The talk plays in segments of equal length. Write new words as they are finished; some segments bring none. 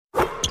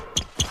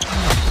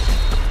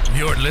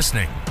You're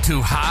listening to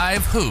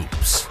Hive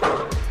Hoops,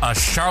 a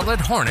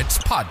Charlotte Hornets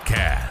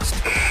podcast.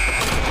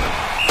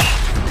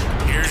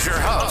 Here's your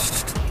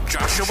host,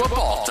 Joshua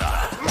Balta.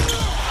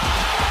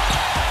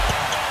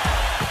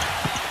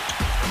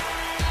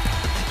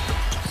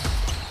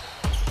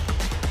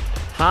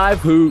 Hive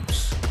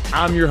Hoops,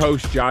 I'm your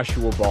host,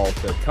 Joshua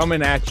Balta,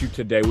 coming at you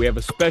today. We have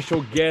a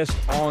special guest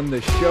on the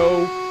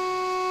show.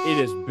 It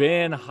is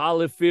Ben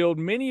Hollifield.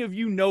 Many of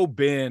you know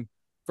Ben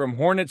from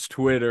Hornets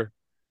Twitter.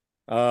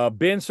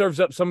 Ben serves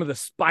up some of the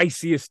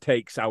spiciest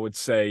takes, I would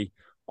say,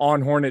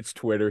 on Hornets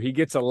Twitter. He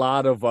gets a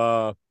lot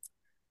of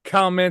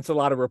comments, a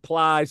lot of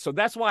replies, so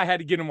that's why I had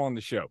to get him on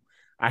the show.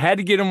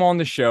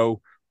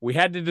 We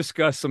had to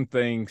discuss some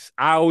things.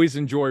 I always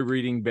enjoy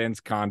reading Ben's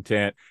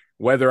content,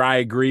 whether I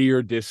agree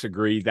or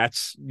disagree.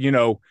 That's,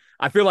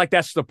 I feel like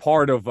that's the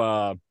part of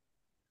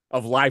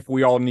life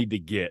we all need to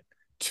get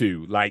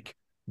to, like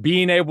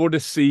being able to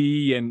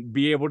see and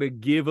be able to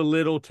give a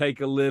little, take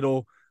a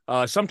little.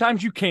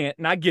 Sometimes you can't,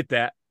 and I get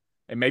that.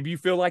 And maybe you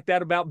feel like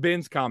that about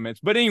Ben's comments.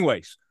 But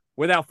anyways,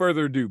 without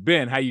further ado,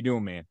 Ben, how you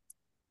doing, man?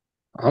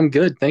 I'm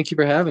good. Thank you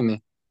for having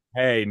me.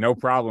 Hey, no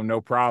problem.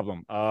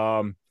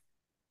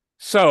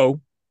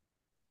 So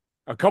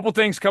a couple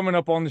things coming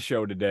up on the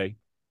show today.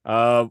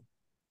 We're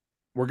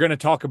going to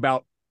talk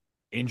about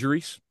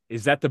injuries.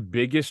 Is that the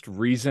biggest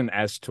reason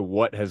as to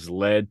what has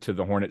led to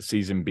the Hornet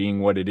season being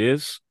what it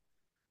is?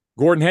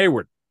 Gordon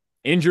Hayward,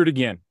 injured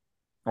again,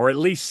 or at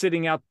least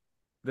sitting out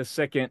the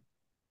second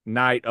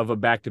night of a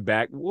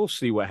back-to-back. We'll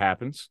see what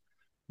happens.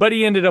 But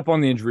he ended up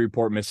on the injury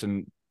report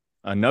missing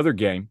another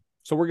game.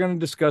 So we're going to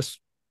discuss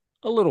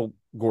a little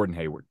Gordon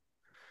Hayward.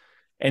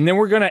 And then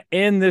we're going to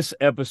end this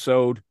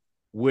episode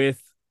with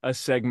a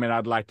segment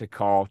I'd like to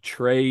call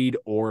Trade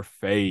or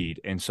Fade.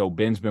 And so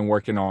Ben's been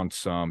working on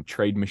some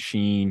trade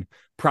machine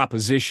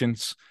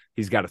propositions.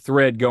 He's got a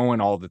thread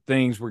going, all the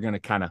things. We're going to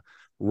kind of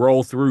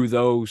roll through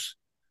those,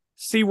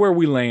 see where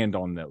we land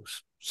on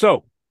those.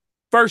 So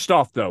first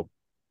off, though,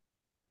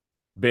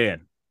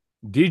 Ben,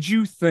 did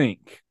you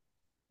think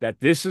that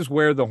this is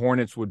where the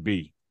Hornets would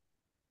be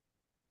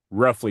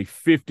roughly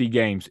 50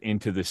 games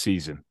into the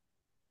season?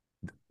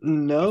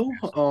 No,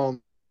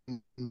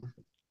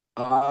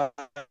 I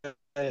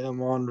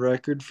am on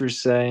record for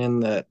saying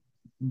that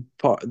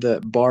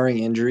barring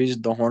injuries,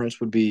 the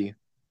Hornets would be,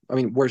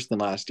 worse than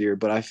last year,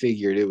 but I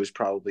figured it was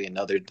probably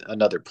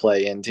another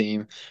play-in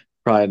team,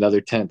 probably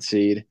another 10th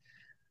seed.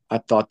 I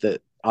thought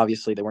that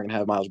obviously they weren't going to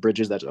have Miles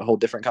Bridges. That's a whole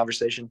different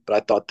conversation, but I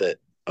thought that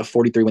a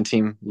 43-win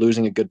team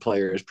losing a good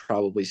player is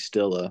probably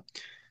still a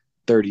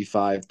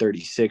 35,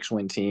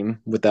 36-win team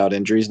without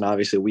injuries. And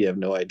obviously we have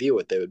no idea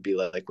what they would be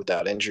like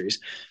without injuries.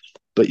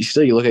 But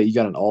you look at, you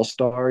got an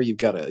all-star, you've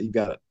got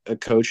a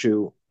coach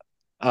who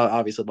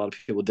obviously a lot of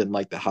people didn't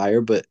like the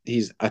hire, but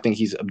I think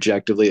he's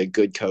objectively a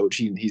good coach.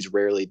 He's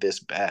rarely this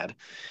bad.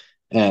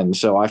 And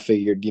so I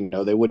figured,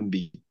 they wouldn't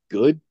be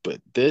good, but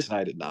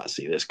I did not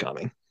see this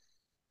coming.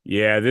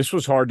 Yeah, this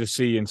was hard to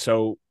see. And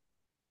so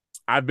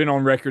I've been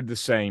on record the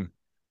same.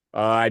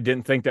 I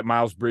didn't think that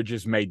Miles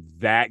Bridges made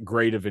that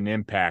great of an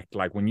impact.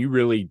 Like when you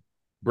really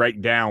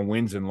break down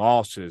wins and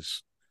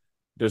losses,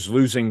 does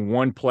losing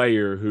one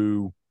player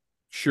who,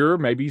 sure,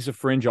 maybe he's a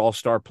fringe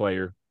all-star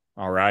player,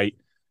 all right,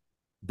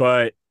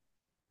 but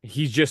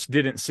he just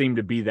didn't seem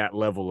to be that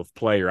level of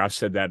player. I've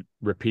said that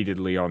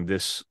repeatedly on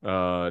this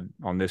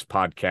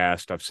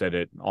podcast. I've said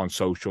it on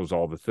socials,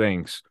 all the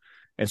things.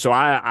 And so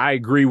I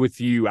agree with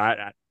you.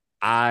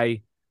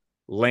 I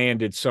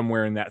landed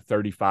somewhere in that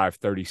 35,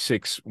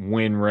 36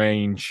 win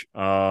range,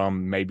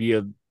 maybe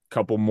a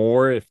couple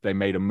more if they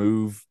made a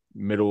move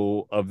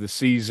middle of the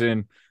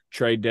season,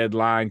 trade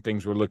deadline,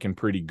 things were looking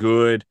pretty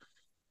good.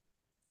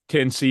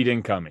 10 seed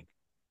incoming.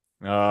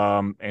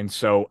 And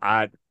so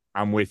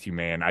I'm with you,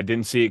 man. I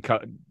didn't see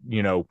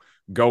it,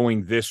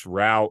 going this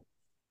route.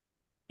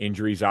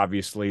 Injuries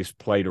obviously has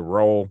played a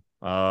role.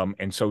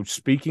 And so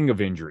speaking of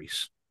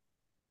injuries,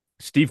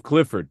 Steve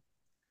Clifford,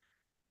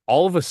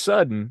 all of a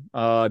sudden,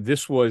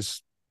 this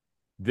was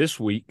this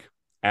week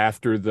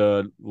after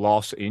the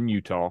loss in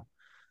Utah,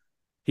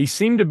 he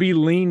seemed to be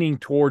leaning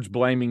towards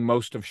blaming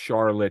most of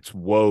Charlotte's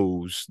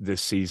woes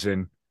this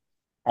season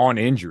on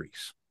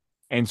injuries.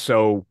 And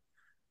so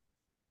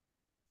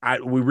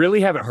we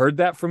really haven't heard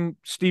that from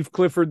Steve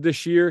Clifford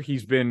this year.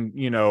 He's been,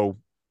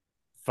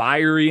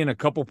 fiery in a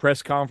couple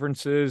press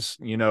conferences,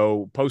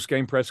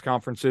 post-game press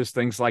conferences,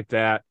 things like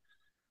that.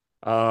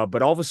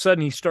 But all of a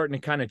sudden, he's starting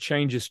to kind of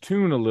change his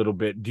tune a little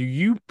bit. Do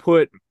you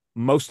put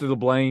most of the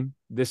blame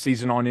this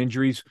season on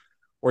injuries,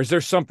 or is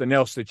there something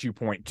else that you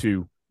point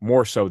to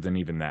more so than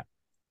even that?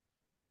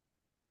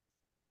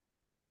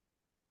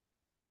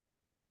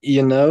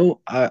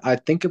 I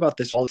think about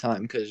this all the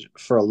time because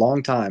for a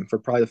long time, for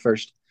probably the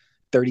first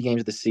 30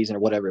 games of the season or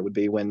whatever it would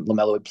be when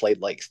LaMelo had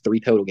played like 3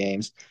 total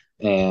games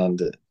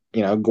and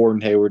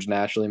Gordon Hayward's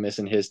naturally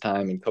missing his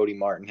time and Cody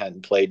Martin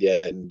hadn't played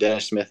yet and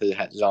Dennis Smith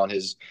is on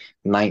his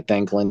 9th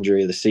ankle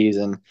injury of the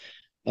season.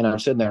 And I'm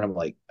sitting there and I'm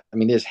like,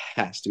 this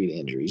has to be the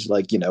injuries.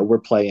 Like, we're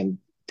playing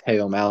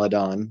Teo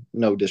Maladon,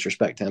 no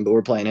disrespect to him, but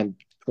we're playing him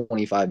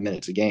 25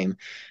 minutes a game.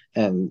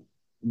 And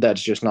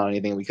that's just not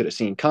anything we could have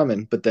seen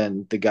coming. But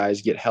then the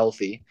guys get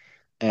healthy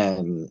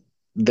and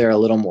they're a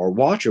little more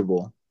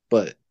watchable,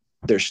 but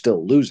they're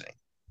still losing.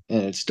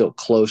 And it's still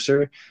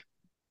closer,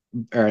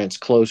 or it's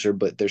closer,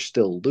 but they're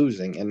still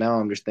losing. And now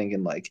I'm just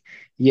thinking, like,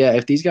 yeah,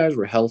 if these guys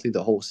were healthy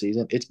the whole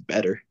season, it's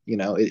better.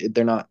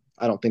 They're not,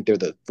 I don't think they're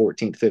the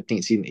 14th,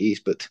 15th seed in the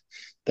East, but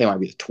they might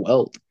be the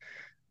 12th.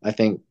 I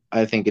think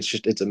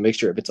it's a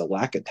mixture of, it's a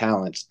lack of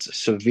talent. It's a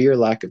severe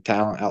lack of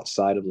talent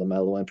outside of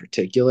LaMelo in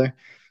particular.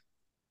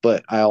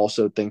 But I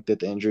also think that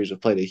the injuries have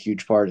played a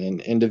huge part in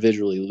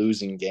individually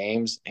losing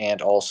games,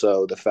 and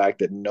also the fact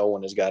that no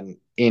one has gotten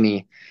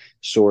any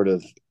sort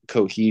of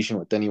cohesion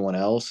with anyone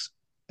else.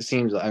 It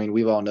seems, I mean,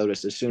 we've all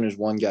noticed as soon as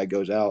one guy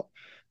goes out,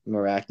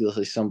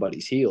 miraculously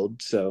somebody's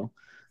healed. So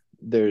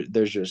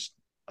there's just,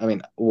 I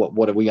mean,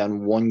 what have we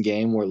gotten? One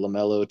game where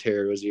LaMelo,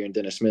 Terry Rozier, and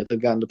Dennis Smith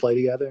have gotten to play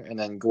together, and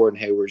then Gordon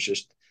Hayward's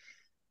just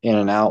in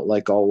and out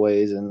like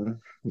always, and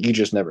you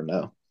just never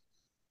know.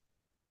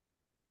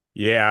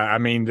 Yeah, I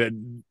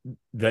mean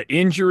the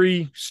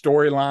injury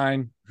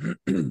storyline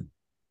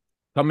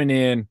coming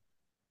in,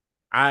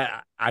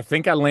 I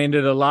think I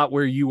landed a lot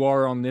where you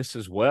are on this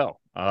as well.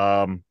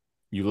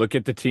 You look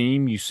at the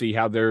team, you see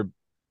how they're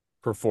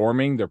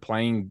performing. They're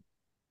playing.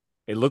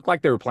 It looked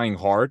like they were playing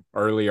hard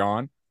early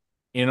on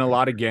in a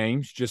lot of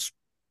games. Just,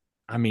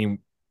 I mean,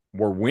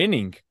 we're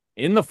winning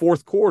in the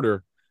fourth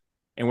quarter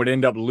and would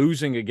end up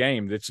losing a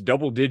game that's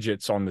double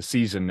digits on the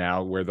season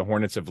now, where the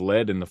Hornets have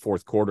led in the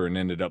fourth quarter and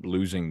ended up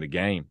losing the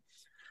game.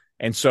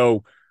 And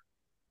so,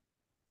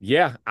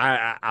 yeah,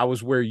 I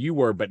was where you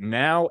were, but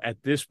now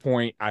at this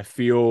point, I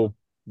feel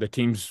the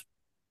team's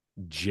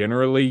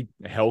generally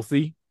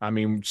healthy. I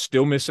mean,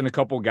 still missing a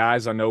couple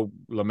guys. I know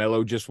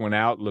LaMelo just went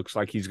out. Looks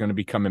like he's going to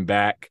be coming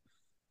back.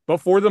 But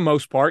for the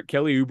most part,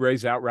 Kelly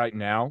Oubre's out right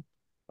now.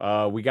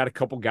 We got a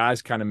couple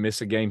guys kind of miss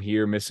a game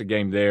here, miss a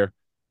game there.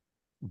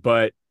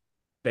 But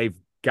they've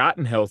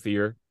gotten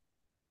healthier,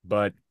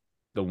 but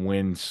the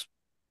wins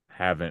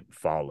haven't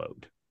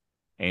followed.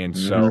 And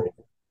so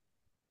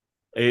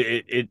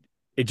it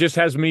just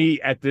has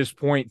me at this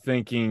point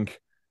thinking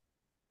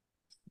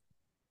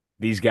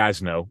these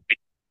guys know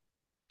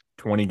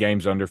 20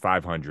 games under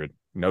 500,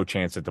 no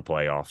chance at the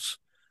playoffs.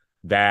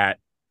 That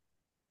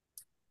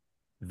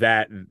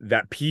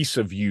piece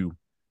of you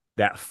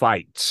that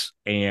fights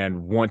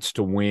and wants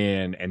to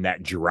win, and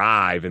that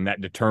drive and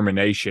that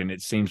determination,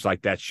 it seems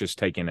like that's just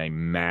taken a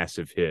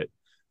massive hit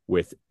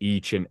with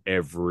each and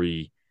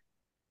every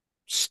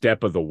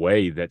step of the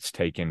way that's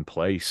taken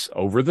place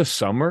over the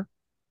summer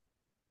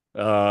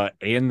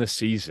and the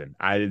season.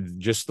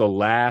 The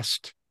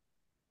last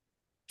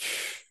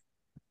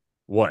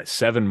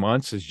 7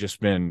 months has just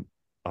been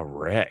a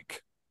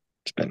wreck.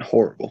 It's been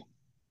horrible.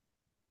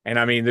 And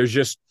I mean, there's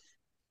just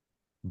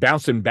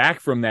bouncing back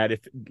from that.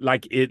 If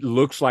like, it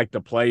looks like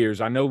the players,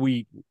 I know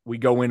we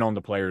go in on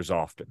the players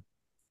often.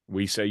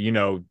 We say,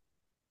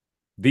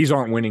 these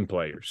aren't winning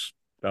players.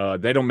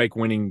 They don't make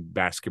winning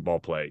basketball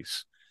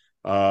plays.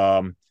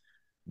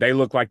 They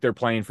look like they're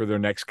playing for their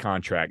next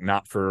contract,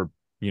 not for,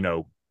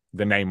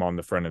 the name on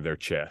the front of their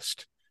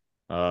chest.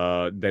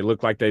 They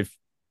look like they've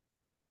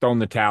thrown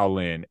the towel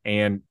in.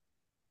 And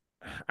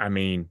I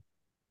mean,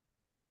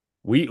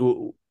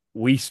 we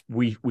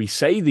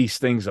say these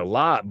things a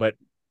lot, but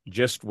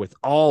just with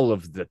all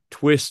of the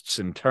twists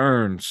and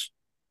turns,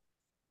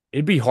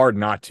 it'd be hard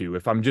not to.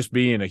 If I'm just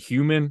being a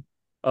human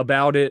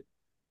about it,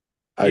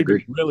 I agree.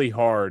 It'd be really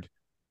hard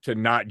to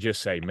not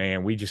just say,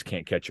 man, we just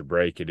can't catch a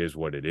break. It is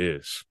what it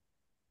is.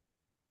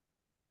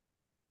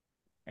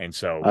 And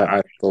so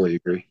I fully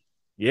agree.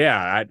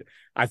 Yeah,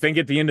 I think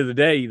at the end of the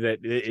day that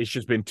it's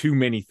just been too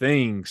many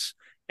things,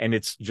 and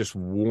it's just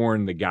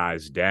worn the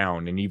guys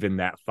down. And even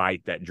that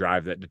fight, that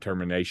drive, that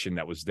determination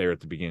that was there at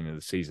the beginning of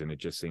the season, it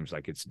just seems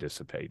like it's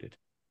dissipated,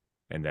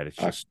 and that it's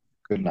just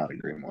I could not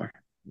agree more.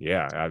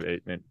 Yeah,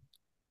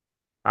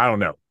 I don't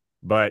know.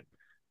 But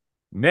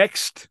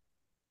next,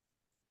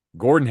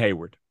 Gordon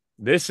Hayward.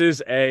 This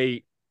is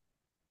a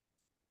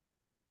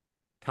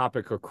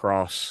topic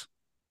across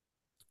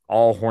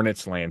all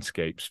Hornets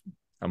landscapes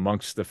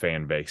amongst the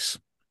fan base.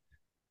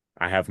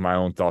 I have my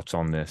own thoughts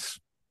on this.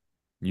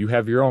 You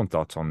have your own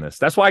thoughts on this.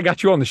 That's why I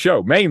got you on the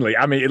show, mainly.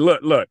 I mean,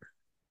 look,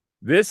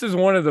 this is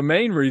one of the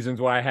main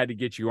reasons why I had to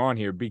get you on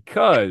here,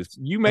 because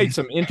you made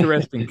some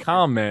interesting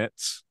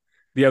comments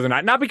the other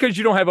night. Not because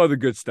you don't have other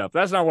good stuff.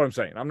 That's not what I'm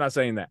saying. I'm not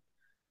saying that.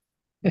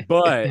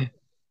 But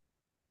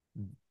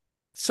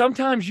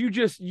sometimes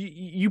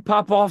you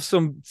pop off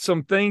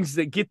some things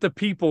that get the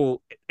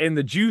people and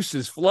the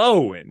juices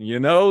flowing,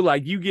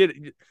 like you get,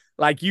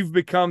 like you've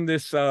become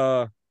this,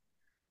 this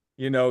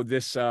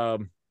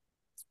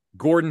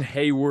Gordon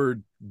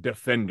Hayward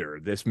defender.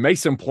 This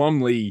Mason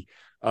Plumlee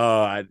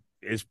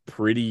is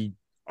pretty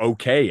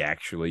okay,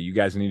 actually. You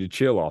guys need to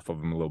chill off of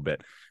him a little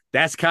bit.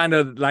 That's kind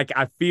of like,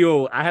 I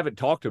feel I haven't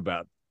talked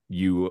about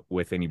you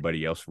with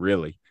anybody else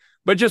really,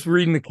 but just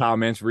reading the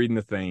comments, reading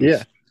the things.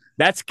 Yeah.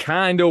 That's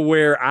kind of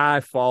where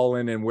I've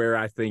fallen, and where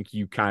I think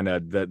you kind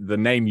of the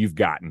name you've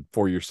gotten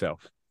for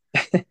yourself.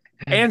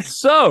 And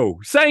so,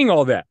 saying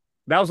all that,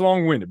 that was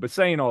long-winded, but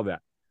saying all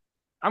that,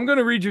 I'm going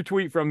to read your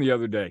tweet from the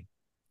other day,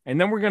 and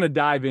then we're going to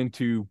dive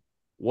into,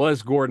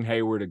 was Gordon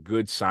Hayward a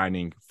good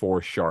signing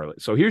for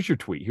Charlotte? So here's your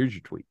tweet.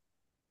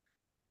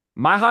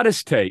 My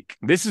hottest take,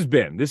 this has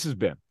been.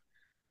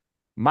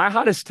 My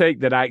hottest take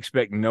that I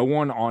expect no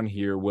one on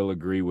here will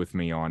agree with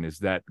me on is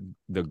that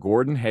the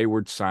Gordon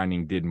Hayward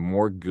signing did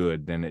more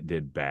good than it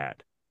did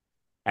bad.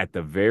 At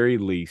the very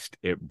least,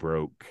 it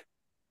broke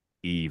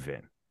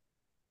even.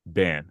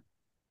 Ben,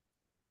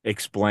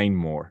 explain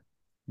more.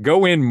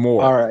 Go in All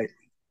more. right.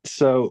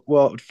 So,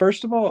 well,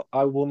 first of all,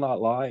 I will not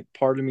lie.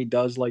 Part of me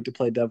does like to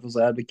play devil's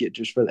advocate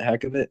just for the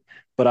heck of it.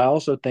 But I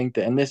also think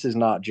that, and this is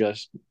not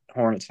just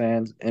Hornets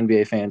fans,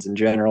 NBA fans in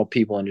general,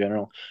 people in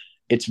general,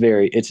 it's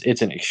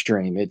an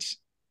extreme. It's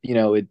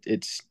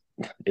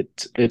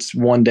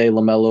one day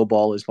LaMelo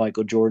Ball is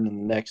Michael Jordan, and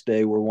the next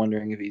day people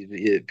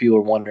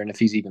are wondering if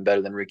he's even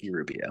better than Ricky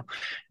Rubio,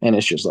 and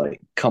it's just like,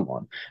 come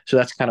on. So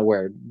that's kind of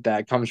where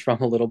that comes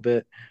from a little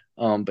bit.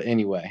 But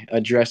anyway,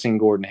 addressing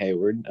Gordon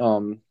Hayward,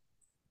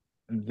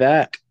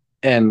 that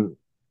and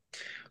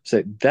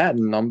so that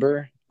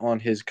number on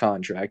his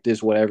contract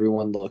is what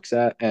everyone looks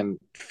at, and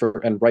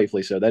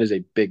rightfully so. That is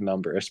a big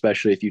number,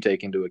 especially if you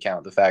take into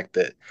account the fact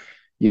that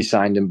you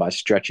signed him by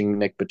stretching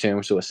Nick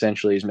Batum, so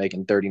essentially he's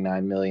making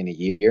 39 million a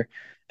year.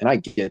 And I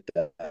get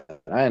that,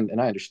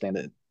 and I understand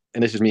that,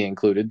 and this is me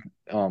included.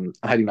 I'm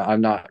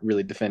not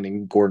really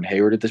defending Gordon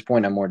Hayward at this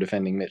point. I'm more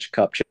defending Mitch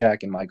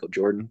Kupchak and Michael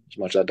Jordan, as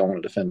much as I don't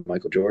want to defend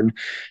Michael Jordan.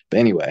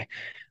 But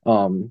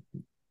um,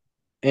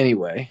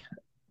 anyway,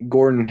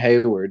 Gordon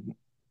Hayward,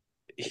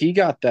 he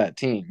got that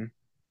team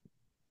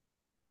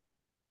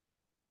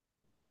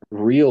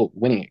real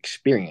winning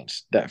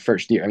experience that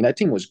first year. I mean, that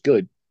team was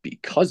good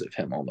because of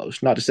him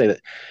almost. Not to say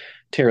that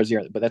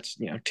Terrazier, but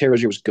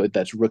Terrazier was good.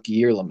 That's rookie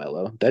year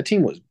LaMelo. That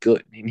team was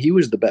good. I mean, he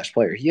was the best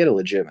player. He had a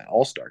legitimate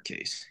all-star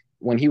case.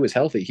 When he was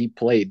healthy, he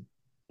played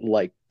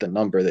like the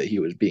number that he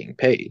was being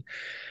paid.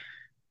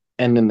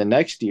 And then the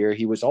next year,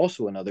 he was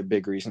also another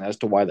big reason as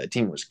to why that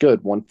team was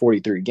good. Won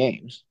 43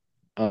 games.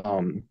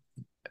 And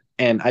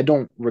I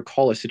don't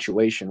recall a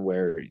situation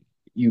where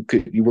you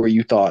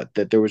thought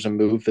that there was a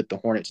move that the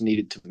Hornets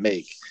needed to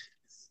make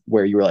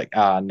where you were like,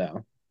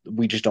 no,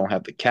 we just don't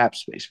have the cap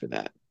space for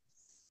that.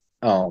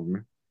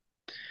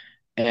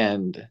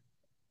 And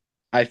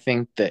I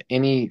think that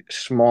any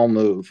small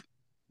move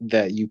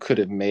that you could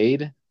have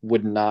made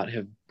would not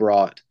have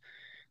brought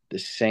the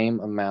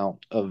same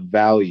amount of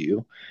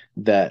value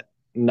that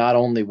not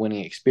only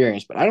winning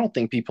experience, but I don't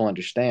think people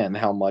understand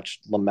how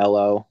much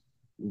LaMelo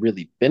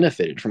really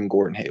benefited from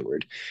Gordon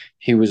Hayward.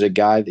 He was a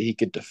guy that he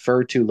could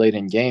defer to late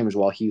in games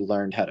while he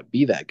learned how to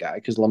be that guy,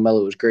 because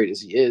LaMelo, as great as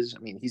he is, I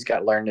mean, he's got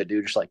to learn to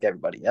do just like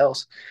everybody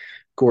else.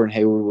 Gordon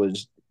Hayward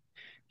was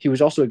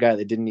also a guy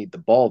that didn't need the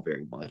ball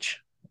very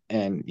much.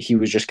 And he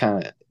was just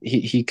kind of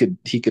he could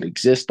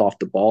exist off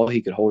the ball.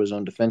 He could hold his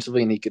own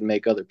defensively, and he could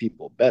make other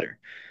people better.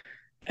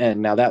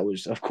 And now that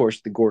was, of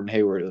course, the Gordon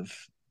Hayward of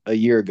a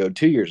year ago,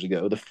 2 years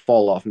ago. The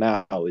fall off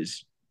now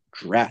is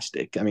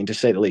drastic. I mean, to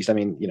say the least. I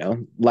mean,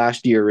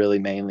 last year really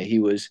mainly he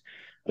was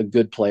a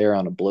good player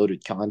on a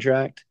bloated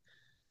contract.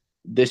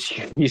 This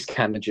year he's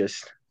kind of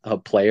just a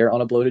player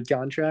on a bloated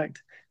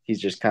contract.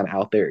 He's just kind of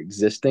out there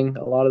existing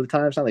a lot of the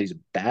time. It's not that he's a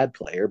bad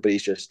player, but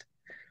he's just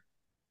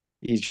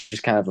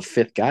kind of a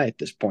fifth guy at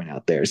this point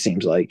out there, it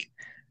seems like.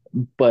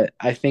 But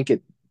I think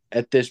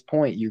at this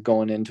point, you're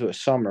going into a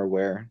summer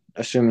where,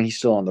 assuming he's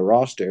still on the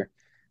roster,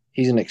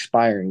 he's an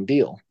expiring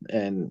deal.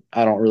 And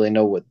I don't really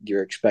know what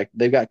you're expecting.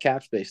 They've got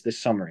cap space this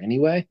summer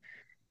anyway.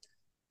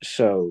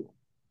 So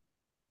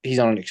he's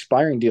on an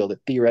expiring deal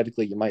that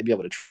theoretically you might be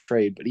able to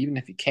trade. But even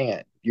if you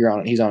can't,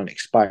 he's on an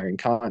expiring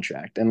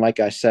contract. And like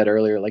I said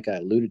earlier, like I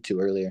alluded to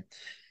earlier,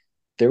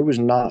 there was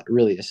not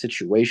really a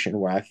situation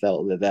where I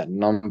felt that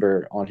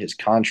number on his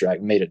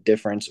contract made a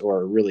difference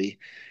or really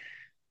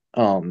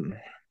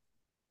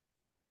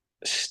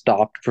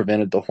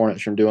prevented the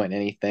Hornets from doing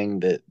anything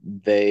that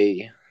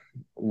they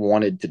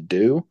wanted to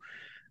do.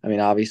 I mean,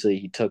 obviously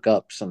he took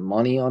up some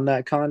money on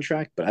that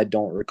contract, but I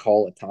don't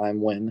recall a time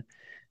when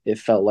it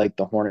felt like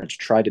the Hornets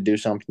tried to do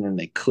something and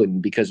they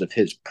couldn't because of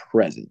his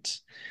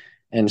presence.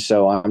 And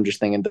so I'm just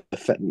thinking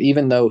that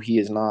even though he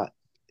is not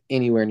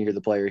anywhere near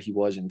the player he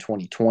was in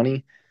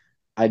 2020,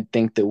 I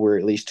think that we're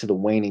at least to the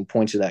waning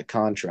points of that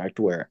contract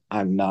where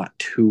I'm not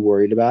too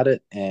worried about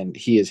it. And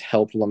he has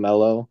helped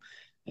LaMelo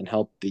and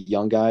helped the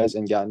young guys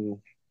and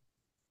gotten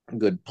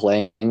good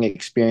playing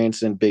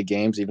experience in big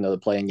games, even though the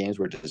playing games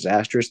were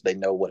disastrous. They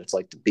know what it's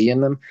like to be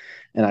in them.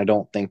 And I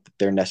don't think that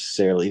they're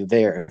necessarily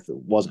there if it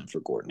wasn't for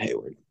Gordon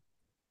Hayward.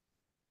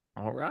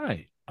 All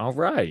right. All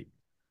right.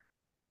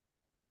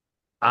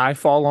 I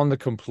fall on the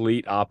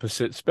complete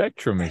opposite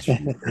spectrum as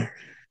you.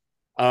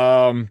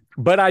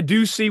 But I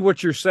do see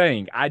what you're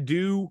saying. I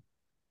do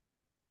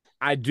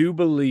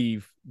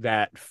believe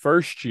that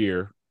first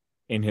year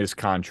in his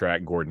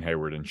contract, Gordon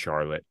Hayward in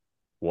Charlotte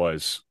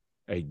was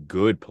a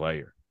good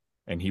player,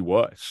 and he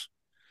was.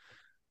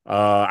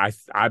 I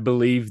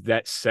believe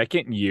that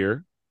second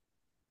year,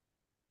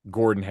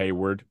 Gordon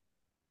Hayward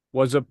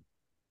was a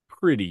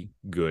pretty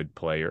good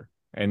player,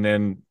 and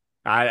then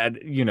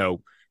You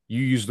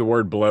use the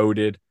word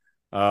bloated.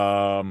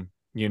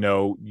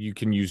 You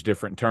can use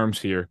different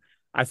terms here.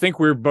 I think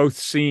we're both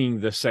seeing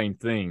the same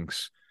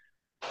things.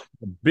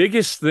 The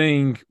biggest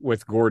thing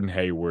with Gordon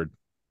Hayward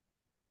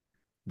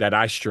that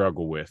I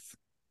struggle with,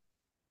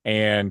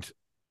 and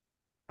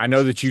I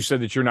know that you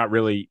said that you're not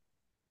really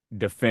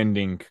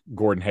defending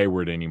Gordon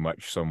Hayward any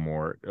much so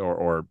more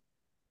or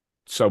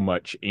so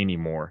much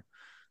anymore,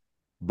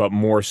 but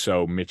more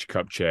so Mitch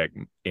Kupchak,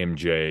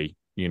 MJ,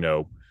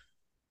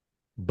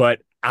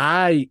 But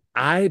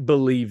I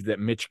believe that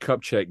Mitch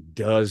Kupchak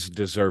does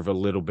deserve a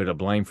little bit of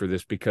blame for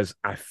this because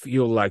I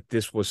feel like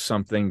this was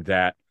something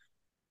that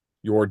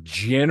your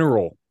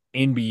general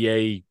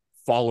NBA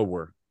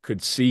follower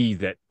could see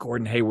that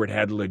Gordon Hayward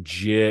had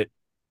legit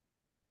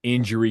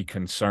injury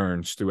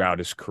concerns throughout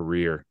his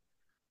career.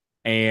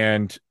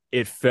 And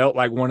it felt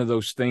like one of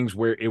those things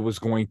where it was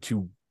going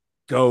to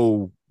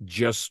go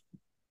just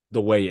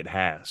the way it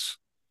has.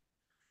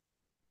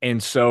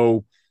 And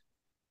so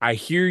I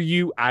hear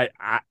you. I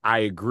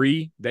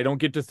agree. They don't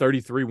get to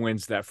 33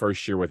 wins that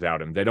first year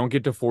without him. They don't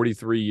get to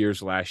 43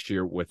 years last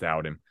year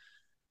without him.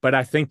 But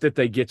I think that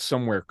they get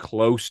somewhere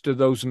close to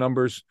those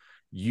numbers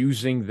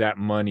using that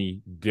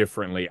money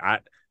differently. I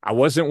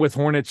wasn't with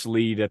Hornets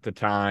lead at the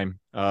time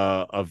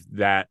of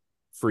that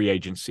free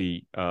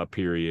agency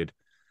period.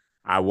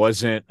 I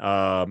wasn't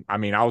I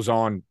was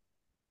on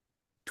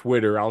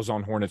Twitter. I was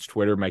on Hornets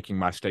Twitter making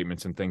my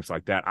statements and things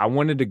like that. I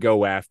wanted to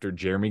go after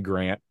Jeremy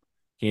Grant.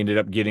 He ended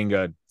up getting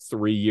a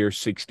 3-year,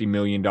 $60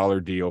 million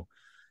deal.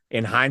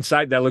 In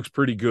hindsight, that looks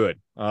pretty good.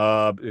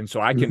 And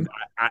so I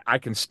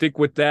can stick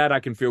with that.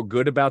 I can feel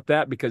good about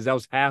that because that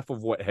was half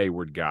of what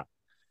Hayward got.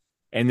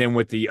 And then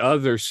with the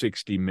other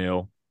 60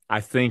 mil,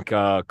 I think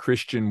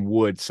Christian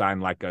Wood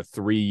signed like a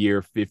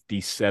 3-year,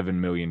 $57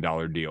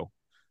 million deal.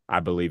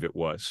 I believe it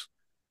was.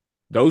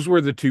 Those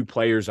were the two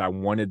players I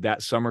wanted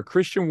that summer.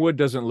 Christian Wood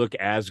doesn't look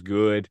as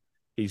good.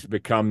 He's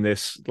become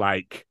this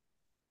like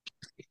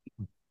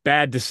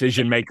bad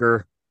decision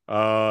maker,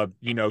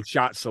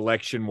 shot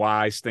selection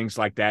wise, things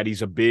like that.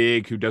 He's a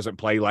big who doesn't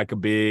play like a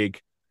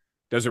big,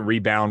 doesn't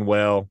rebound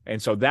well.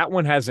 And so that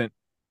one hasn't,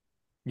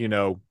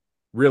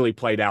 really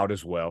played out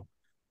as well.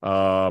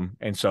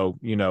 And so,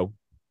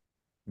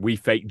 we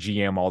fake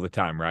GM all the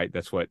time, right?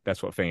 That's what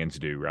fans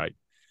do, right?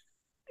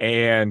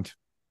 And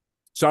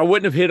so I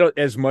wouldn't have hit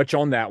as much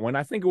on that one.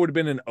 I think it would have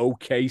been an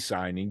okay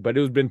signing, but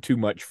it would have been too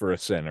much for a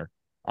center,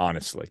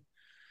 honestly.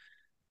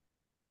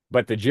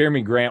 But the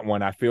Jeremy Grant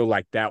one, I feel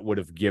like that would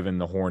have given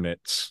the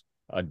Hornets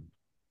a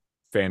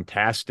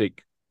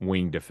fantastic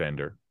wing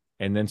defender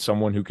and then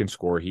someone who can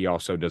score. He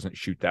also doesn't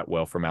shoot that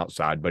well from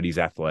outside, but he's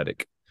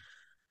athletic.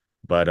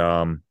 But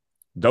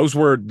that's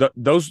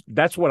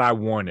what I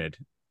wanted.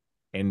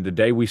 And the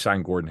day we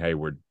signed Gordon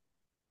Hayward,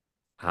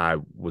 I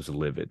was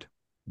livid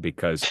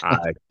because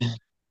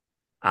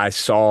I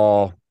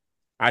thought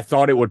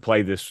it would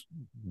play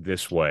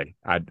this way.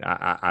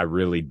 I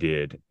really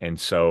did. And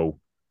so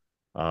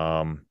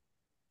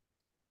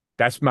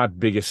that's my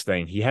biggest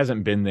thing. He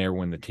hasn't been there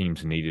when the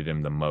teams needed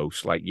him the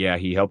most. Like, yeah,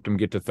 he helped him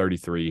get to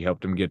 33. He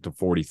helped him get to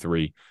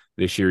 43.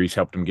 This year, he's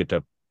helped him get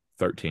to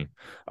 13.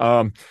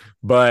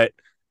 But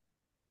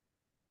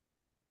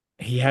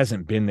he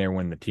hasn't been there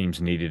when the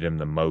teams needed him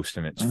the most,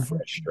 and it's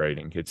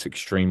frustrating. It's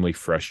extremely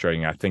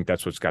frustrating. I think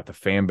that's what's got the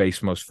fan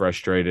base most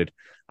frustrated.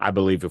 I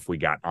believe if we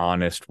got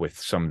honest with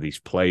some of these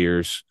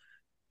players,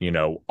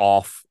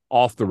 off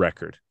the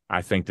record,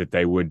 I think that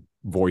they would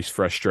voice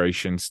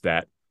frustrations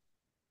that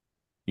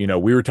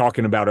we were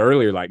talking about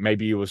earlier, like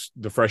maybe it was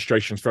the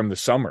frustrations from the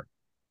summer.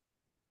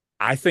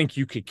 I think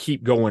you could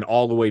keep going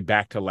all the way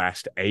back to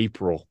last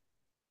April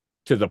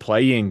to the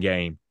play-in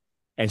game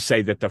and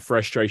say that the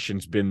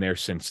frustration's been there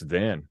since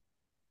then.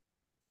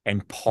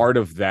 And part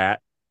of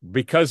that,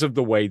 because of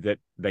the way that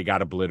they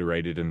got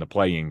obliterated in the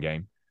play-in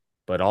game,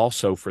 but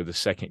also for the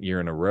second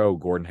year in a row,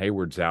 Gordon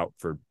Hayward's out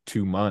for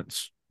 2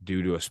 months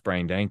due to a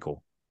sprained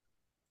ankle.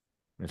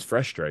 It's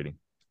frustrating.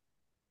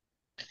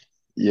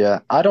 Yeah,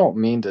 I don't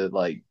mean to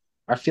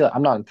I feel like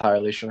I'm not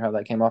entirely sure how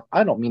that came off.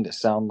 I don't mean to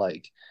sound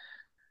like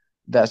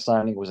that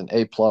signing was an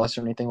A plus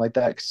or anything like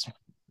that.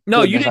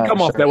 No, you didn't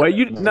come off that way.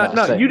 You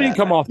didn't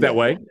come off that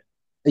way.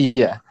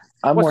 Yeah,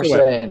 I'm more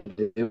Whatsoever.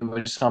 saying it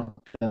was something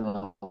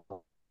along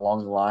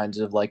the lines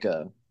of like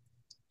a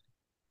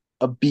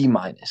B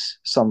minus,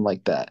 something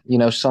like that.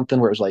 Something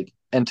where it was like,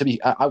 and to me,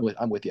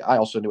 I'm with you. I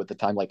also knew at the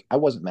time, like I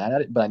wasn't mad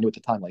at it, but I knew at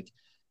the time, like,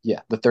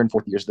 yeah, the third and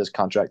fourth years of this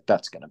contract,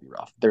 that's going to be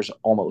rough. There's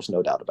almost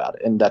no doubt about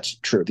it, and that's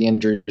true. The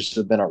injuries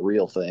have been a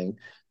real thing.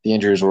 The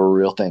injuries were a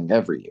real thing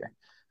every year.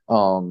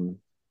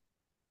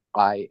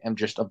 I am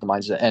just of the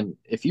mindset, and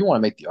if you want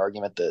to make the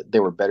argument that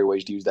there were better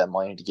ways to use that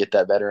money to get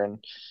that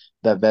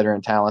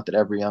veteran talent that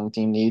every young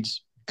team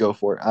needs, go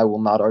for it. I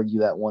will not argue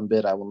that one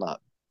bit. I will not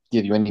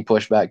give you any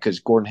pushback because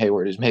Gordon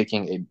Hayward is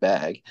making a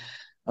bag.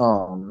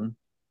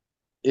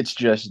 It's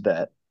just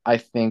that I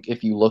think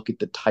if you look at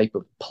the type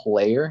of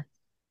player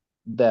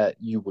that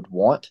you would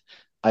want,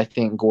 I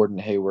think Gordon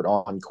Hayward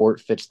on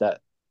court fits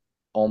that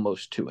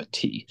almost to a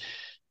T.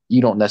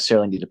 you don't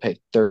necessarily need to pay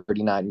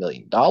 $39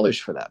 million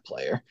for that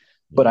player.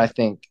 But Yeah. I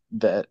think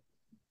that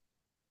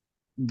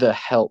the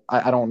help,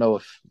 I don't know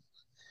if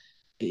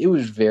it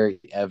was very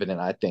evident,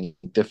 I think,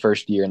 the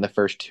first year and the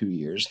first 2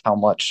 years, how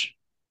much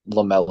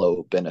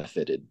LaMelo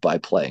benefited by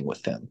playing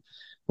with him.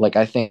 Like,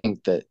 I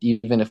think that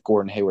even if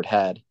Gordon Hayward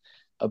had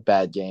a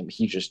bad game,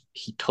 he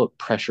took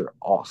pressure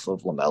off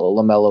of LaMelo.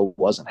 LaMelo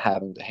wasn't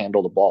having to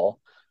handle the ball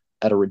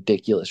at a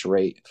ridiculous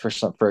rate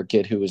for a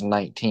kid who was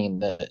 19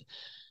 that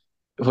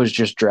was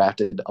just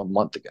drafted a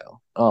month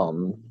ago.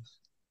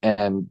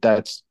 And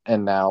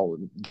now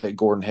that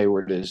Gordon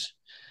Hayward is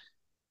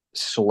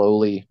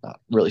slowly, not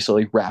really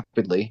slowly,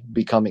 rapidly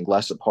becoming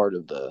less a part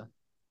of the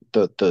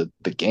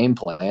game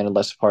plan and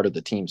less a part of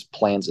the team's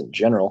plans in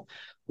general.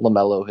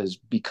 LaMelo has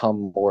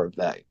become more of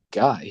that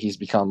guy. He's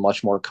become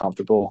much more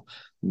comfortable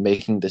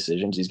making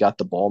decisions. He's got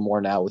the ball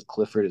more now with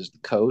Clifford as the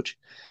coach.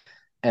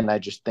 And I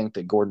just think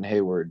that Gordon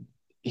Hayward,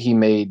 he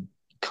made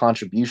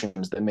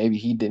contributions that maybe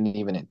he didn't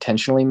even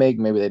intentionally make.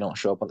 Maybe they don't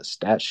show up on the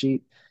stat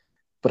sheet.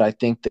 But I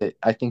think that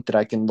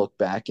I can look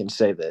back and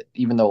say that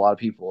even though a lot of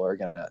people are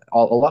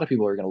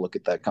gonna look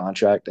at that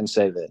contract and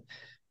say that,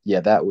 yeah,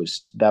 that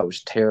was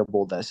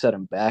terrible, that set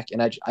him back,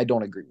 and I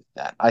don't agree with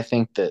that. I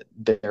think that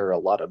there are a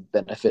lot of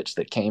benefits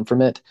that came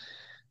from it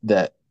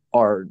that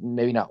are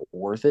maybe not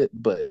worth it,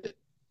 but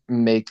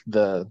make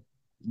the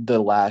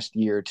last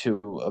year or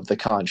two of the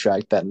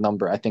contract, that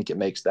number, I think it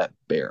makes that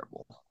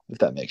bearable, if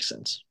that makes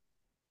sense.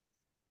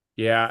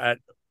 Yeah.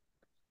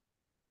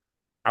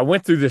 I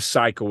went through this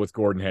cycle with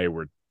Gordon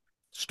Hayward,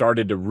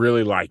 started to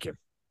really like him.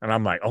 And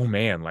I'm like, oh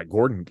man, like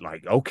Gordon,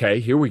 like,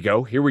 okay, here we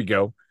go, here we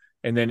go.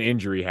 And then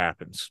injury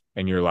happens.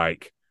 And you're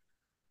like,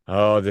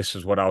 oh, this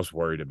is what I was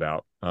worried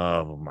about.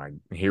 Oh my,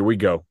 here we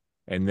go.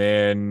 And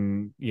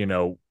then,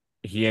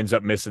 he ends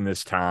up missing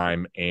this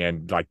time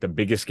and like the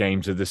biggest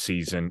games of the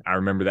season. I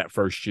remember that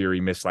first year he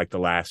missed like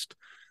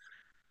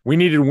we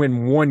needed to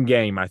win one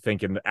game, I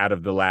think, out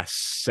of the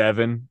last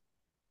 7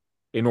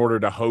 in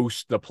order to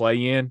host the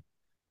play in.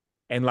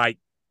 And like,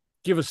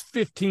 give us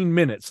 15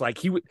 minutes. Like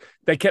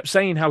they kept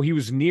saying how he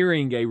was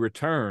nearing a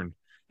return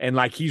and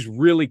like he's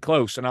really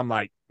close. And I'm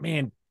like,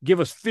 man, give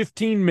us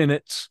 15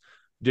 minutes,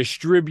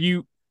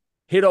 distribute,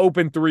 hit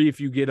open 3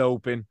 if you get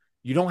open.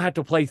 You don't have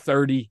to play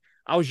 30.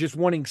 I was just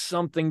wanting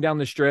something down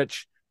the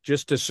stretch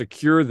just to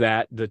secure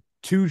the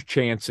 2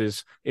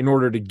 chances in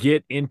order to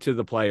get into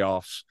the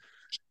playoffs.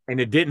 And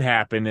it didn't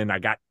happen. And I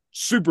got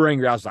super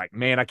angry. I was like,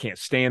 man, I can't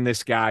stand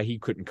this guy. He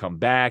couldn't come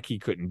back. He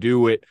couldn't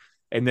do it.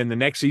 And then the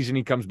next season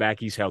he comes back,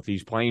 he's healthy,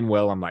 he's playing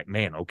well. I'm like,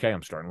 man, okay,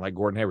 I'm starting to like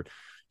Gordon Hayward.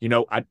 You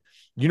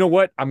know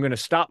what? I'm going to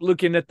stop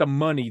looking at the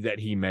money that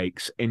he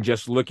makes and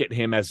just look at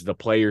him as the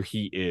player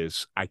he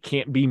is. I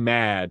can't be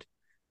mad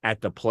at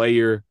the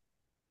player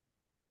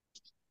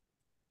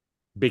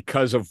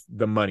because of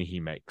the money he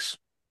makes.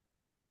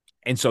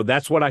 And so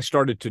that's what I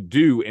started to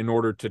do in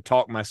order to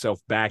talk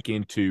myself back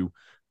into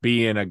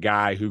being a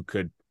guy who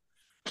could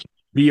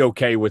be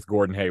okay with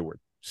Gordon Hayward.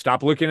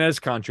 Stop looking at his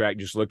contract.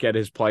 Just look at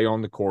his play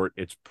on the court.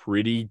 It's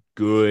pretty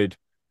good.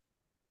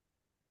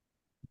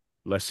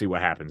 Let's see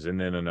what happens. And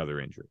then another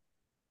injury.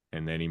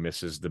 And then he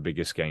misses the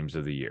biggest games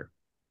of the year.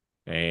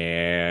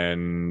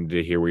 And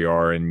here we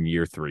are in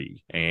year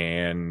 3.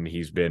 And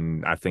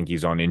I think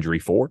he's on injury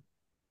 4.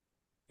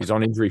 He's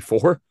on injury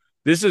 4.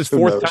 This is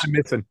fourth time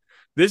missing.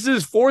 This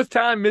is 4th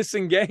time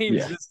missing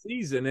games this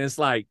season. And it's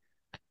like,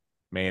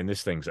 man,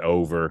 this thing's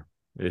over.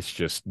 This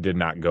just did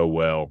not go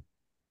well.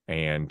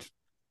 And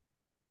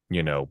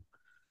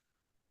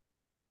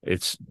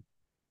it's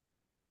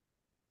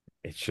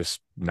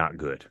just not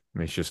good.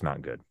 It's just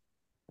not good.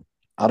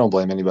 I don't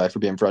blame anybody for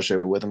being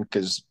frustrated with him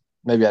because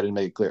maybe I didn't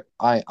make it clear.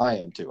 I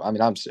am too. I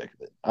mean, I'm sick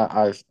of it.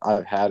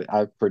 I've had it.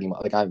 I've pretty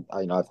much like I've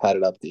had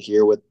it up to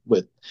here with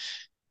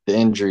the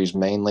injuries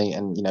mainly,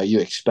 and you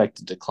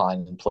expect a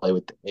decline in play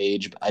with the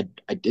age. But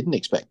I didn't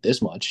expect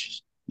this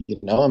much.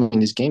 I mean,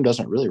 this game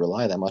doesn't really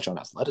rely that much on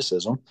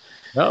athleticism.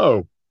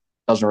 No.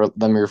 Let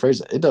me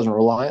rephrase it. It doesn't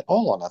rely at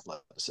all on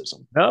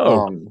athleticism.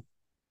 No.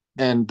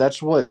 And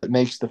that's what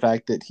makes the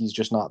fact that he's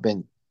just not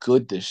been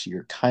good this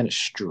year kind of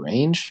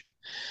strange.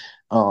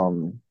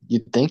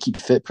 You'd think he'd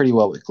fit pretty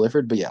well with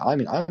Clifford, but yeah, I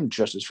mean, I'm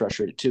just as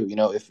frustrated too.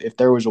 If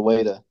there was a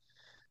way to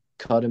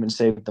cut him and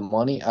save the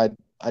money, I'd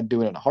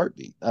do it in a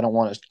heartbeat. I don't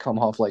want to come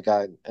off like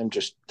I am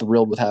just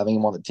thrilled with having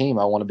him on the team.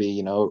 I want to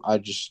be, I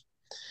just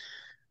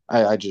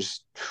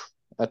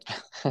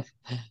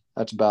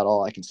that's about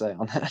all I can say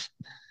on that.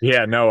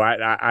 Yeah, no,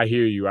 I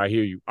hear you. I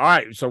hear you. All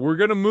right, so we're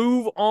gonna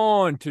move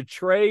on to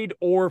trade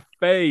or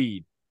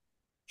fade.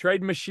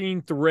 Trade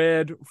machine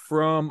thread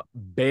from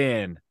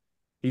Ben.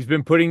 He's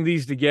been putting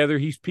these together.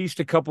 He's pieced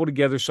a couple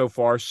together so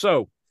far.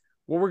 So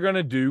what we're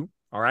gonna do,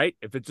 all right,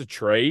 if it's a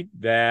trade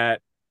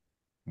that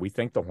we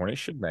think the Hornets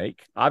should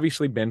make,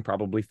 obviously Ben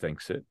probably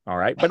thinks it, all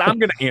right, but I'm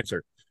gonna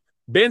answer.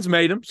 Ben's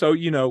made them, so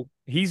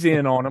he's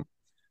in on them.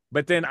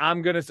 But then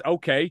I'm gonna say,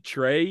 okay,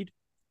 trade.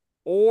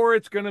 Or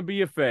it's going to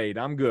be a fade.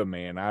 I'm good,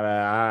 man.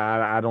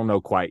 I don't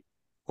know quite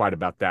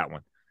about that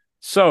one.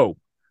 So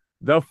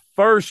the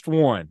first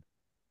one,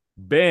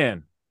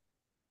 Ben,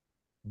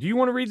 Do you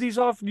want to read these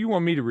off? Or do you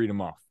want me to read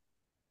them off?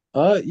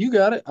 You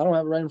got it. I don't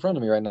have it right in front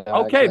of me right now.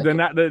 Okay,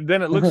 Actually,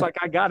 then it looks like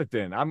I got it.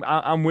 Then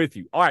I'm with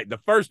you. All right, the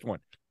first one.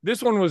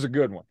 This one was a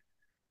good one.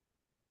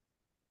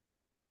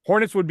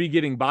 Hornets would be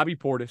getting Bobby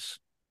Portis.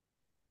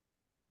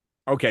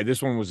 Okay,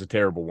 this one was a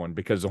terrible one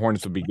because the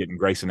Hornets would be getting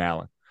Grayson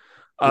Allen.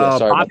 Yeah,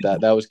 sorry Bobby, about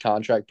that. That was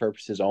contract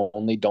purposes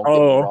only. Don't get me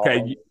oh, wrong.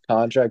 okay.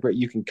 Contract, but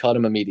you can cut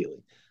him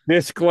immediately.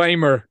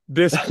 Disclaimer.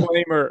 Pushing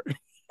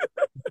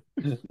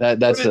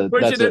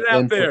it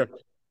out there.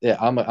 Yeah,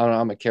 I'm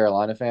a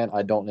Carolina fan.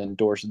 I don't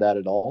endorse that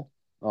at all.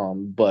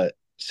 But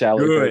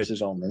salary Good.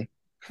 purposes only.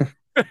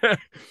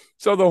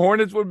 So the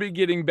Hornets would be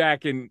getting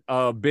back in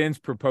Ben's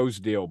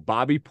proposed deal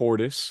Bobby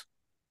Portis,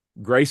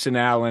 Grayson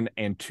Allen,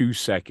 and 2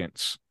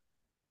 seconds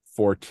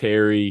for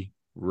Terry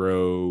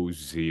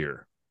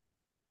Rozier.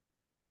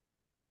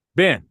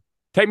 Ben,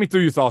 take me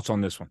through your thoughts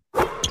on this one.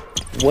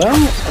 Well,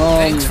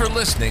 thanks for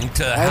listening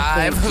to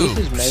Hive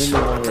Hoops,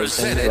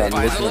 presented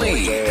by the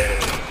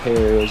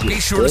League.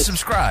 Be sure to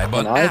subscribe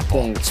on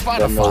Apple,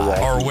 Spotify,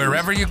 or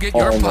wherever you get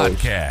your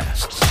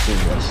podcasts.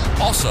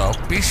 Also,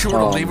 be sure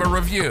to leave a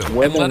review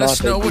and let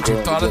us know what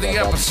you thought of the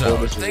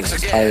episode. Thanks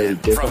again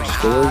from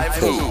Hive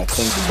Hoops.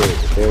 I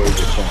think there is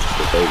a chance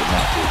that they would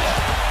not do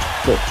that.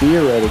 But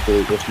theoretically,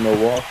 if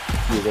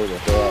Milwaukee were to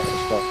throw out a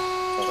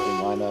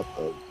starting lineup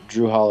of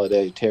Drew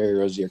Holiday, Terry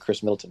Rozier,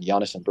 Chris Middleton,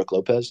 Giannis, and Brook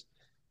Lopez,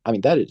 I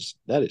mean, that is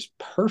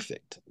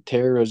perfect.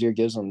 Terry Rozier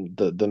gives them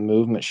the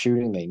movement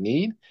shooting they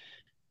need,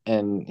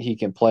 and he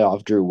can play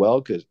off Drew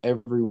well because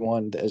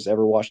everyone that has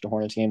ever watched a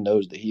Hornets game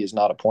knows that he is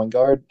not a point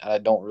guard. And I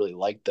don't really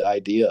like the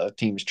idea of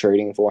teams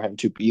trading for him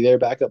to be their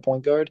backup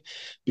point guard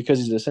because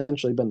he's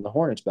essentially been the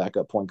Hornets'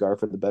 backup point guard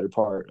for the better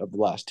part of the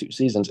last 2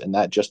 seasons, and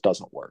that just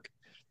doesn't work.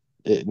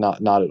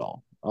 Not at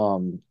all.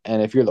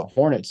 And if you're the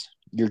Hornets,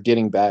 you're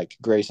getting back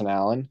Grayson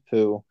Allen,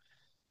 who,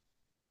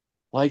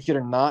 like it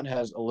or not,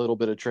 has a little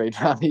bit of trade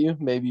value.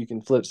 Maybe you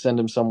can send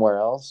him somewhere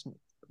else.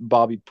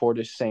 Bobby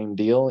Portis, same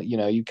deal.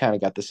 You kind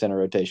of got the center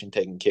rotation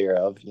taken care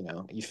of.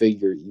 You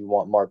figure you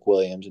want Mark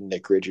Williams and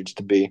Nick Richards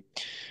to be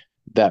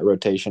that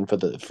rotation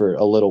for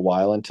a little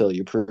while until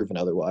you're proven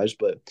otherwise.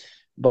 But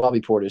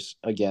Bobby Portis,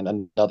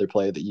 again, another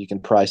player that you can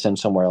probably send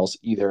somewhere else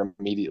either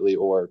immediately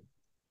or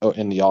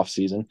in the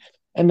offseason.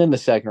 And then the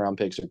second round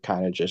picks are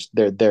kind of just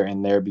they're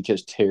in there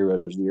because Terry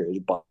Rozier is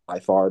by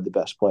far the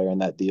best player in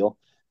that deal.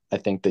 I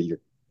think that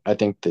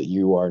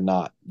you are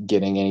not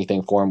getting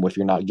anything for him if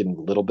you're not getting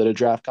a little bit of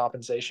draft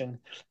compensation.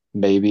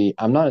 Maybe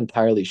I'm not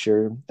entirely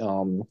sure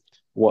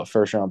what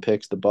first round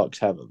picks the Bucks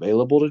have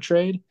available to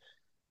trade,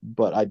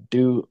 but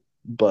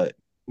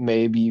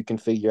maybe you can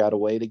figure out a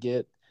way to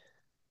get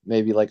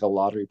maybe like a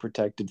lottery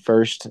protected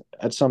first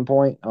at some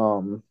point.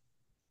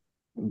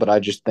 But I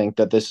just think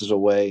that this is a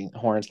way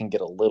Hornets can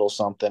get a little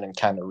something and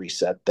kind of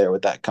reset there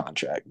with that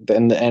contract.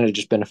 And it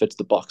just benefits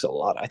the Bucks a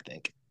lot, I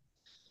think.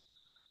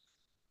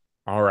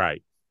 All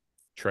right.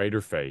 Trade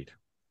or fade?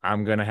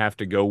 I'm going to have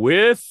to go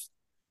with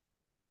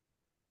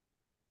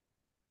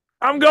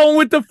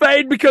the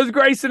fade because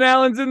Grayson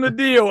Allen's in the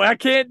deal. I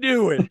can't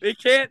do it. He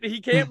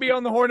can't be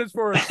on the Hornets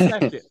for a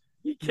second.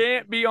 He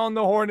can't be on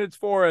the Hornets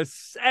for a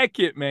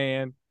second,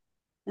 man.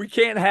 We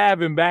can't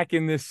have him back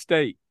in this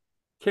state.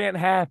 Can't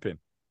happen.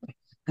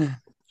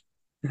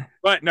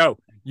 But no,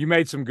 you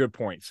made some good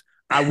points.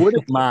 I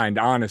wouldn't mind,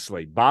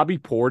 honestly. Bobby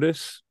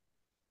Portis,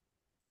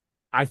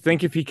 I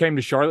think if he came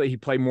to Charlotte,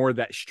 he'd play more of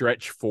that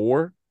stretch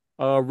 4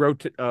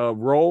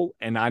 role.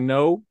 And I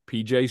know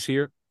PJ's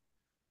here.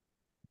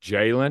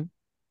 Jalen,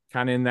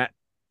 kind of in that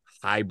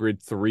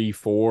hybrid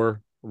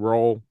 3-4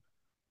 role.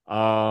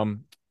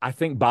 I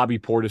think Bobby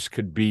Portis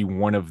could be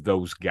one of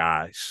those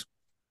guys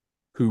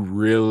who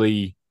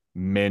really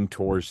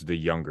mentors the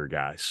younger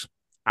guys.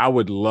 I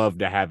would love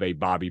to have a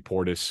Bobby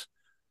Portis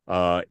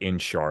in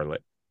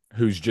Charlotte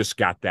who's just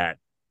got that.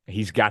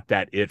 He's got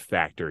that it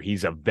factor.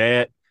 He's a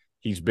vet.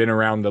 He's been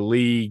around the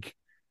league.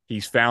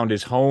 He's found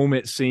his home,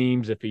 it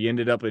seems, if he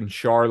ended up in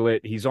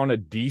Charlotte. He's on a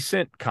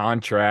decent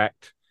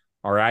contract,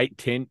 all right,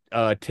 10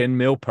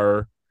 mil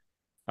per.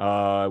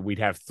 We'd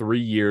have 3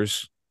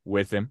 years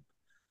with him.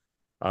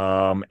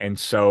 And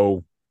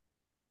so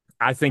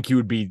I think he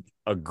would be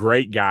a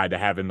great guy to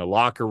have in the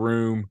locker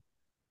room,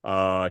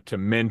 to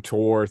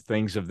mentor,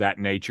 things of that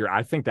nature.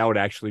 I think that would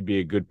actually be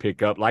a good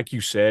pickup. Like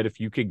you said, if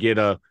you could get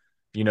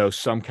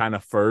some kind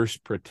of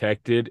first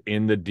protected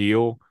in the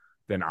deal,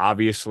 then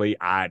obviously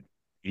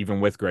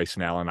even with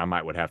Grayson Allen,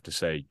 I would have to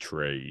say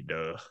trade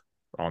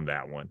on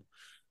that one.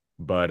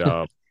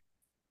 But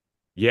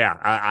yeah,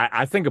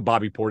 I think a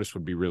Bobby Portis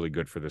would be really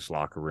good for this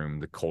locker room,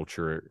 the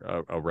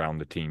culture around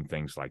the team,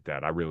 things like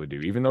that. I really do.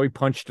 Even though he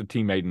punched a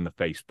teammate in the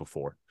face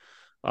before,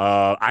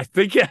 I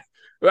think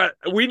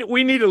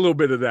we need a little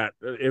bit of that.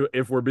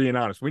 If we're being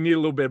honest, we need a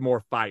little bit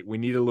more fight. We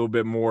need a little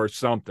bit more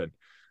something.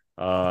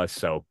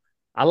 So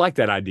I like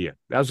that idea.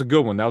 That was a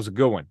good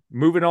one.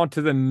 Moving on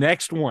to the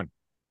next one.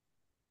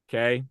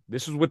 Okay,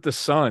 this is with the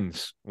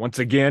Suns. Once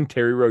again,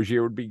 Terry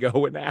Rozier would be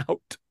going out.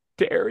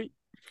 Terry.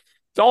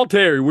 It's all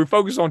Terry. We're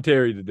focused on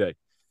Terry today.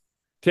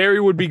 Terry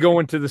would be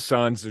going to the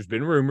Suns. There's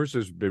been rumors.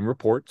 There's been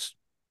reports.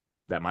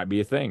 that might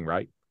be a thing,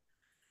 right?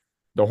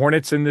 The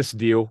Hornets in this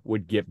deal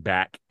would get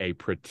back a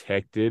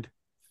protected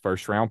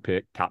first-round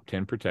pick, top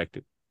 10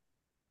 protected.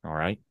 All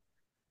right.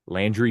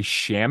 Landry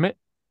Shamet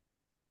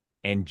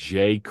and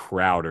Jay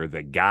Crowder,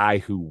 the guy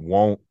who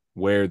won't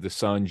wear the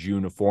Suns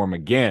uniform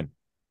again,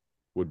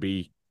 would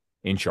be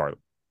in Charlotte.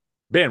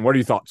 Ben, what are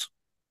your thoughts?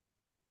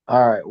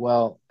 All right,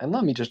 well, and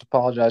let me just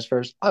apologize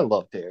first. I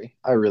love Terry.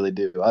 I really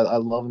do. I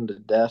love him to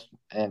death,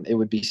 and it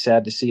would be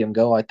sad to see him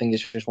go. I think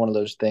it's just one of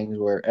those things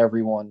where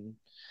everyone,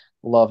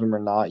 love him or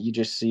not, you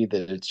just see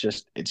that it's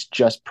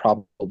just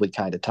probably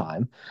kind of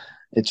time.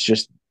 It's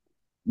just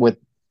with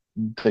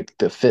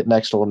the fit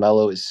next to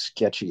LaMelo is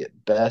sketchy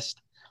at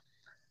best.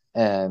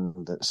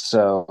 And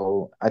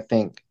so I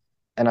think,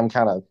 and I'm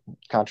kind of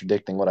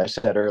contradicting what I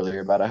said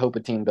earlier about I hope a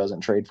team doesn't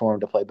trade for him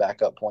to play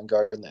backup point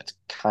guard. And that's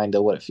kind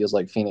of what it feels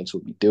like Phoenix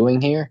would be doing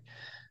here.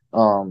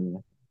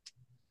 Um,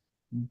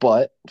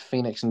 but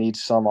Phoenix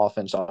needs some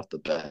offense off the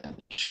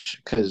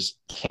bench because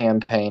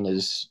campaign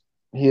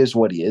he is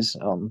what he is.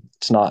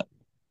 It's not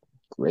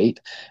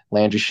great.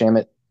 Landry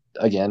Shamet,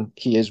 again,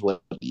 he is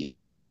what he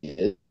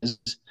is.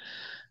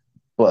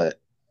 But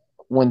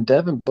when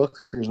Devin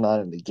Booker's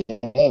not in the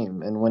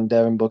game and when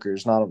Devin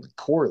Booker's not on the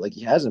court, like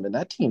he hasn't been,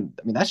 that team,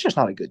 I mean, that's just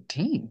not a good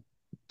team.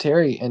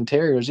 Terry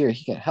Rozier,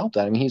 he can help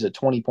that. I mean, he's a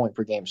 20-point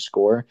per game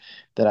scorer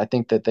that I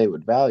think that they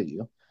would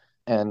value.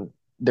 And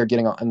they're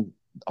getting on, and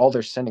all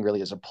they're sending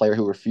really is a player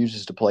who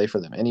refuses to play for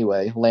them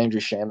anyway.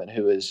 Landry Shamet,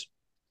 who is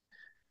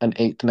an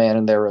eighth man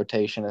in their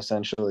rotation,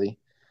 essentially.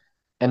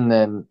 And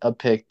then a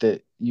pick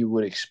that you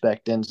would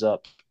expect ends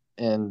up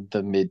in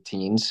the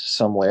mid-teens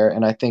somewhere.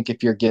 And I think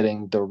if you're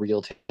getting the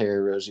real Terry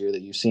Rozier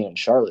that you've seen in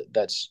Charlotte,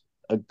 that's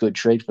a good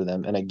trade for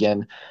them. And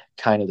again,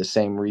 kind of the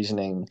same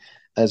reasoning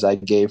as I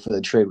gave for the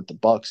trade with the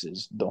Bucks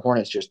is the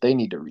Hornets they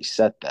need to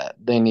reset that.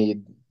 They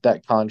need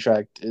that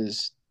contract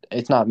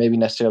it's not maybe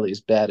necessarily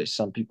as bad as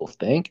some people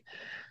think,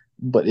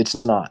 but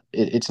it's not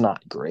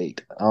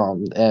great.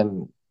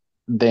 And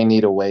they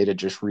need a way to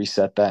just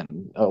reset that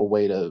and a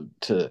way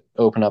to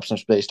open up some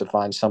space to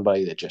find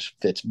somebody that just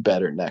fits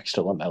better next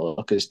to LaMelo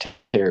because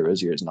Terry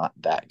Rozier is not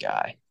that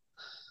guy.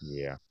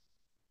 Yeah.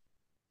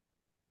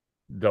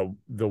 The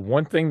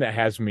one thing that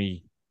has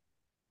me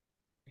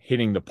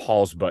hitting the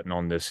pause button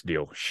on this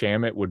deal,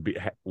 Shamet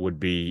would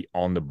be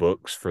on the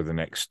books for the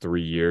next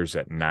 3 years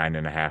at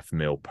 $9.5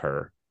 million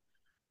per.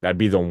 That'd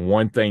be the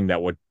one thing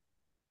that would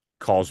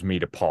cause me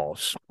to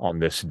pause on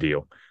this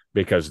deal.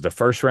 Because the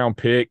first round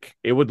pick,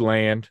 it would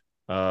land.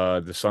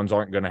 The Suns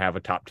aren't going to have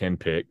a top 10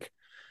 pick.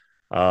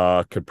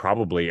 Could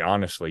probably,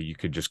 honestly, you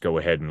could just go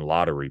ahead and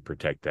lottery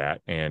protect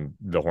that, and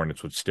the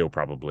Hornets would still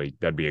probably,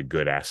 that'd be a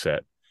good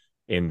asset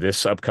in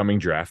this upcoming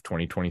draft,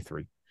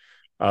 2023.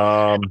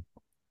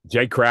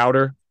 Jay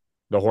Crowder,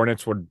 the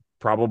Hornets would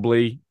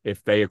probably,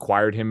 if they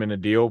acquired him in a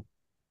deal,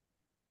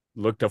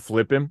 look to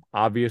flip him,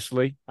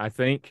 obviously, I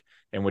think,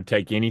 and would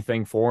take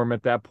anything for him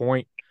at that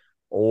point.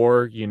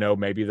 Or,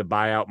 maybe the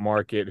buyout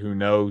market, who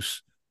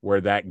knows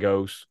where that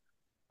goes.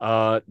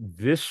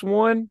 This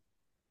one,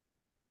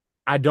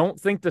 I don't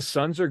think the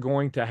Suns are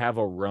going to have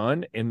a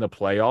run in the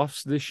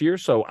playoffs this year.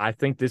 So I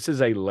think this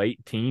is a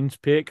late teens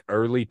pick,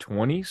 early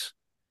 20s.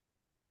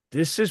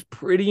 This is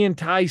pretty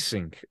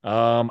enticing.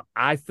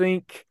 I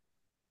think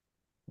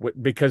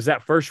because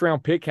that first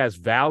round pick has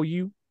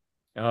value,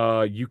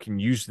 you can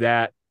use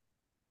that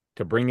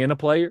to bring in a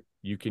player.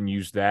 You can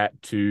use that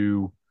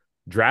to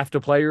draft a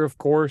player, of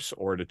course,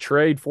 or to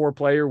trade for a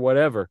player,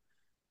 whatever.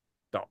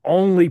 The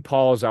only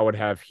pause I would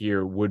have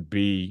here would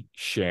be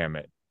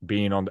Shamet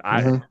being on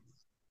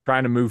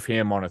trying to move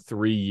him on a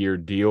 3-year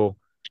deal.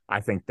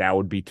 I think that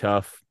would be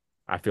tough.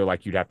 I feel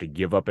like you'd have to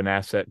give up an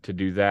asset to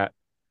do that.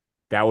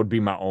 That would be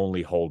my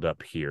only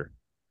holdup here.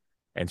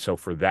 And so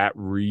for that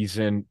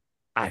reason,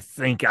 I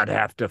think I'd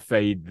have to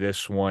fade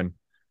this one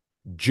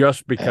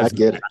just because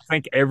I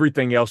think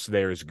everything else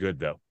there is good,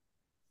 though.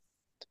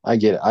 I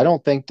get it. I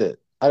don't think that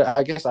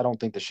I guess I don't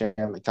think the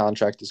Shamet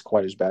contract is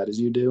quite as bad as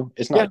you do.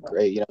 It's not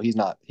great. He's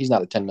not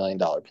a $10 million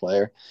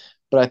player,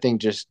 but I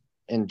think just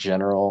in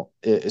general,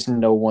 it's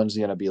no one's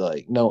going to be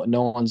like, no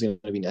one's going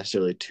to be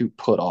necessarily too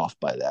put off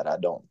by that. I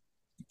don't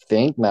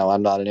think. Now,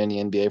 I'm not in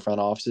any NBA front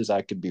offices.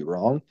 I could be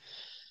wrong.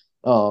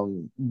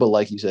 But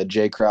like you said,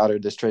 Jay Crowder,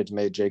 this trade's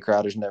made. Jay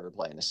Crowder's never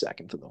playing a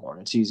second for the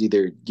Hornets. He's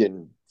either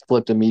getting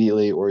flipped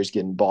immediately or he's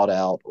getting bought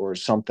out or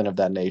something of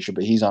that nature,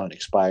 but he's on an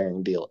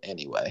expiring deal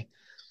anyway.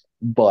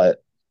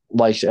 But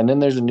and then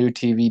there's a new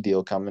TV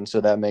deal coming, so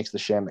that makes the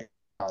Shamet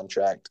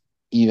contract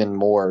even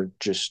more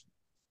just,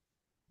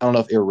 I don't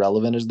know if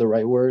irrelevant is the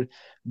right word,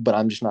 but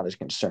I'm just not as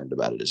concerned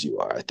about it as you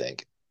are, I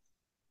think.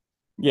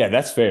 Yeah,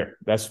 that's fair.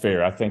 That's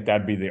fair. I think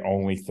that'd be the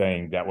only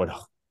thing that would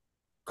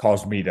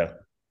cause me to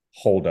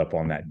hold up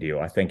on that deal.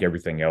 I think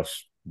everything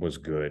else was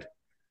good.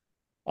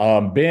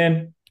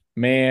 Ben,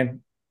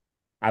 man,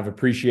 I've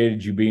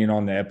appreciated you being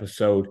on the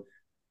episode.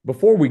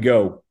 Before we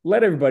go,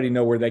 let everybody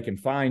know where they can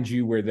find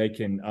you, where they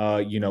can,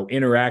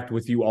 interact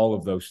with you, all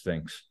of those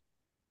things.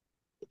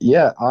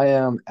 Yeah, I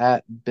am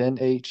at Ben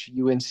H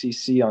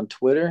UNCC on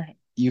Twitter,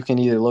 you can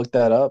either look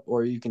that up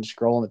or you can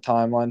scroll on the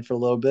timeline for a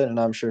little bit, and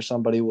I'm sure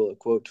somebody will have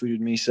quote tweeted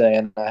me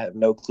saying I have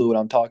no clue what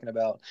I'm talking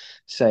about,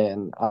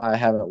 saying I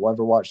haven't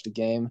ever watched a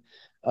game.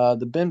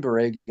 The Ben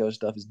Borrego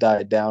stuff has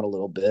died down a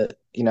little bit,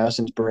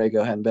 since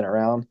Borrego hadn't been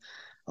around.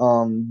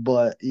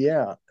 But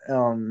yeah,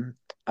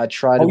 I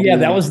try to Oh, yeah,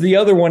 be. that was the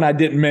other one I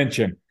didn't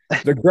mention.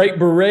 The great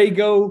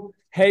Borrego,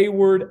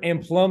 Hayward,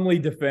 and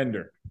Plumlee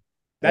defender.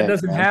 That Hey,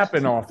 doesn't man,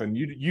 happen often.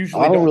 You I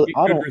usually don't don't really,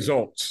 get good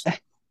results.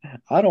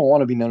 I don't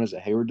want to be known as a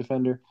Hayward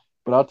defender,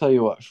 but I'll tell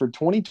you what, for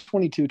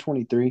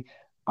 2022-23,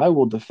 I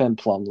will defend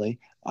Plumlee.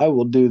 I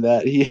will do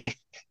that.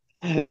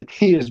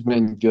 He has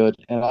been good,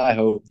 and I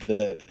hope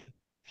that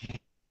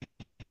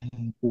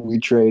we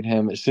trade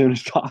him as soon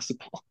as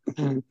possible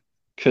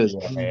because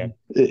Yeah, man.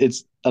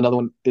 it's another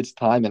one. It's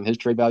time, and his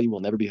trade value will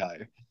never be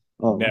higher.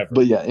 Never.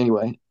 But yeah,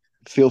 anyway,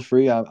 feel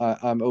free.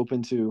 I'm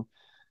open to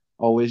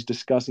always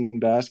discussing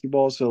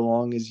basketball so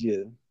long as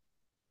you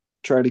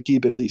try to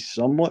keep it at least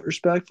somewhat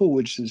respectful,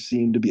 which has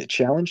seemed to be a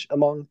challenge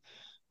among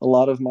a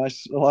lot of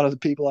the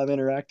people I've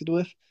interacted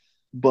with.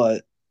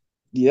 But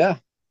yeah,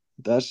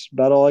 that's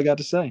about all I got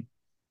to say.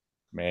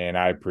 Man,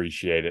 I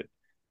appreciate it.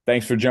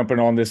 Thanks for jumping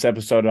on this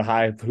episode of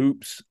High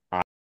Hoops.